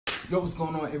Yo, what's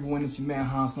going on, everyone? It's your man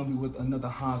Hänz Nobe with another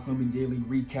Hänz Nobe Daily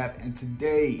Recap, and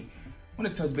today I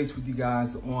want to touch base with you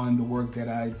guys on the work that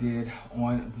I did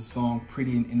on the song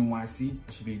Pretty in NYC.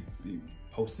 I should be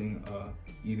posting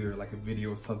either like a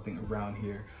video or something around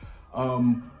here.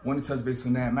 Want to touch base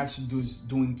on that. I'm actually just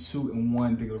doing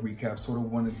 2-in-1 daily recap, sort of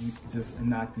want to just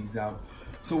knock these out.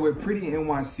 So with Pretty in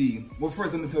NYC, well,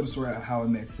 first let me tell the story of how I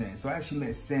met Sans. So I actually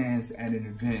met Sans at an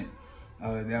event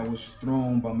that was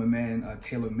thrown by my man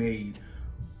Taylor Made,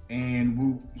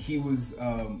 and he was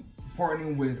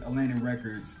partnering with Atlantic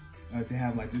Records to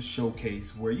have like this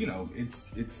showcase where, you know,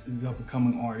 it's up and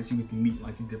coming artists. You get to meet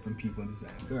like the different people and this,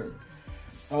 that, and third.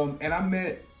 And I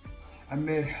met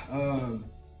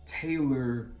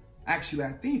Taylor, actually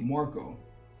I think Marco,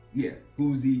 yeah,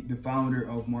 who's the founder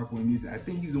of Marco and Music. I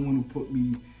think he's the one who put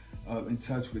me in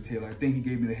touch with Taylor. I think he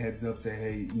gave me the heads up, say,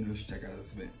 hey, you know, you should check out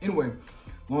this event. Anyway,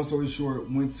 long story short,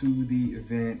 went to the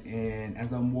event, and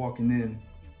as I'm walking in,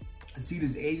 I see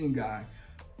this Asian guy,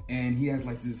 and he had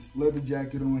like this leather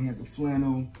jacket on, he had the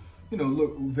flannel, you know,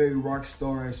 look very rock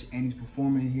starish, and he's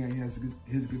performing, he has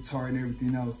his guitar and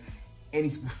everything else, and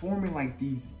he's performing like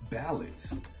these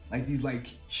ballads, like these like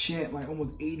chant, like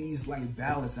almost 80s like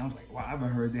ballads, and I was like, wow, I haven't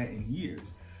heard that in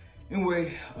years.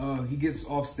 Anyway, he gets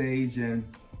off stage and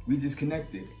we just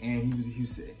connected, and he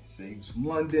was from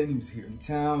London, he was here in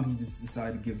town, he just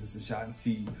decided to give this a shot and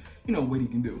see, you know, what he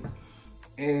can do.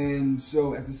 And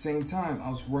so at the same time, I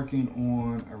was working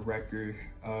on a record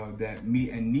that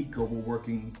me and Nico were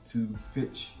working to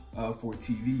pitch for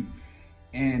TV.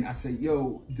 And I said,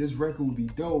 yo, this record would be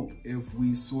dope if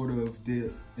we sort of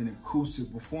did an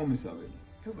acoustic performance of it.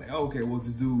 I was like, oh, okay, well,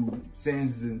 this dude,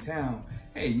 Sans is in town.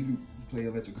 Hey, you can play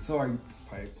electric guitar, you can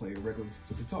probably play a regular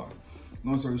guitar.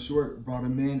 Long story short, brought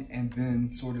him in, and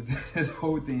then sort of this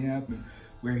whole thing happened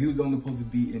where he was only supposed to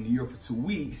be in New York for 2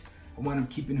 weeks. I wound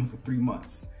up keeping him for 3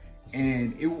 months.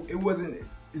 And it wasn't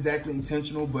exactly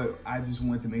intentional, but I just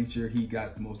wanted to make sure he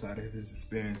got the most out of his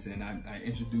experience, and I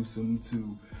introduced him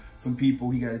to some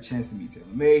people. He got a chance to meet Taylor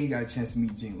May, he got a chance to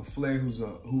meet Gene LaFleur,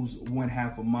 who's one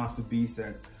half of Monster Beast,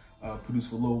 that's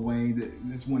produced for Lil Wayne.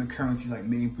 That's one of Currency's like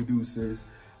main producers.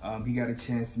 He got a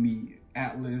chance to meet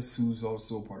Atlas, who's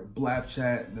also part of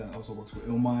Blapchat, that also works with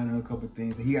Illmind and a couple of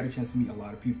things. And he got a chance to meet a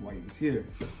lot of people while he was here.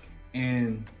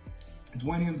 And I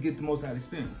wanted him to get the most out of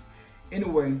experience.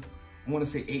 Anyway, I want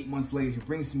to say 8 months later, he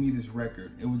brings me this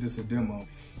record. It was just a demo.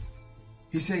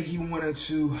 He said he wanted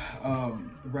to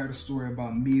write a story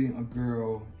about meeting a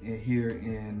girl here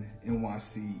in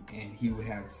NYC, and he would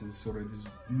have to sort of just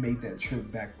make that trip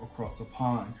back across the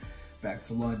pond, back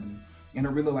to London. And I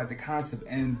really liked the concept,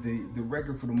 and the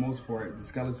record, for the most part, the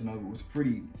skeleton of it was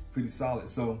pretty solid.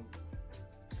 So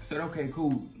I said, okay,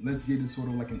 cool, let's get this sort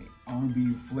of like an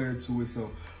R&B flair to it. So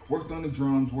worked on the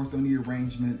drums, worked on the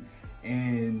arrangement,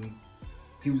 and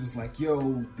he was just like,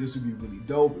 yo, this would be really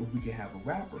dope if we could have a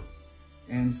rapper.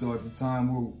 And so at the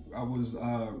time, I was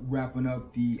wrapping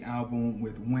up the album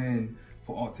with Win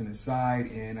for Alternate Side,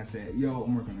 and I said, yo,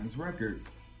 I'm working on this record.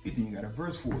 You think you got a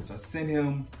verse for it? So I sent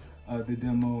him the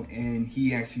demo, and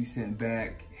he actually sent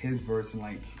back his verse in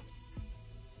like,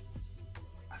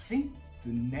 I think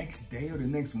the next day or the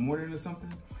next morning or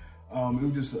something. It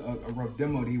was just a rough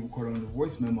demo that he recorded on the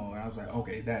voice memo, and I was like,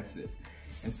 okay, that's it.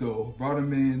 And so brought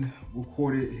him in,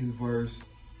 recorded his verse,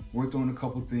 worked on a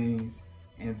couple things,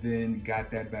 and then got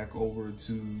that back over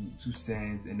to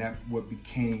Sans, and that what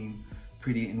became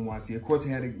Pretty in NYC. Of course, I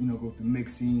had to, you know, go through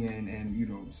mixing and you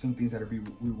know, some things had to be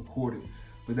re-recorded.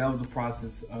 But that was a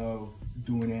process of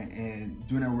doing that, and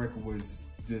doing that record was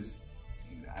just,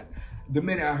 the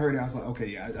minute I heard it, I was like, okay,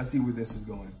 yeah, I see where this is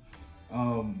going.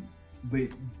 But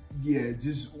yeah,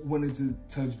 just wanted to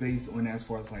touch base on that as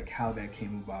far as like how that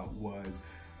came about was,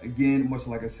 again, much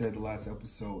like I said the last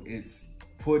episode, it's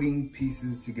putting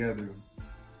pieces together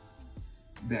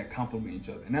that complement each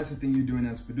other. And that's the thing you're doing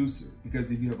as a producer,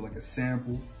 because if you have like a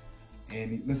sample,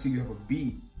 and let's say you have a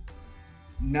beat,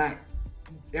 not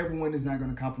everyone is not going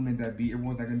to compliment that beat.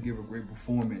 Everyone's not going to give a great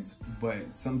performance,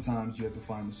 but sometimes you have to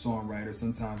find the songwriter,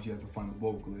 sometimes you have to find the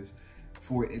vocalist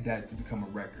for that to become a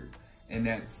record. And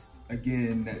that's,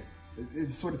 again, that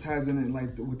it sort of ties in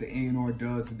like what the A&R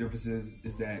does. The difference is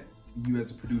that you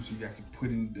as a producer, you actually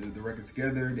putting the record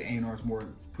together. The A&R is more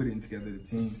putting together the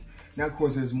teams. Now, of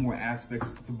course, there's more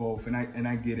aspects to both, and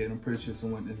I get it. I'm pretty sure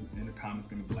someone in the comments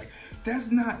is gonna be like,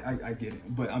 "That's not." I get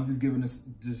it, but I'm just giving us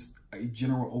just a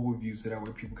general overview so that way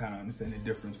people kind of understand the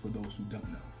difference for those who don't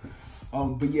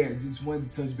know. But yeah, just wanted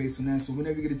to touch base on that. So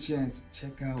whenever you get a chance,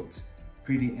 check out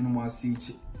Pretty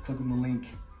NYC. Click on the link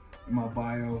in my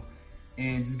bio,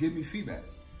 and just give me feedback.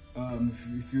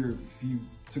 If you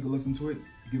took a listen to it,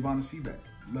 give honest feedback.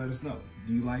 let us know.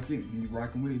 Do you like it? Do you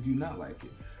rocking with it? Do you not like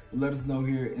it? Let us know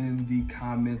here in the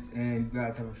comments, and you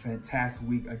guys have a fantastic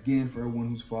week. Again, for everyone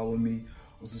who's following me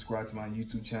or subscribe to my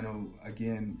YouTube channel,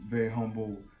 again, very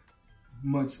humble,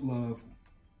 much love.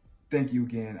 Thank you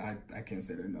again. I can't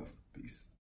say that enough. Peace.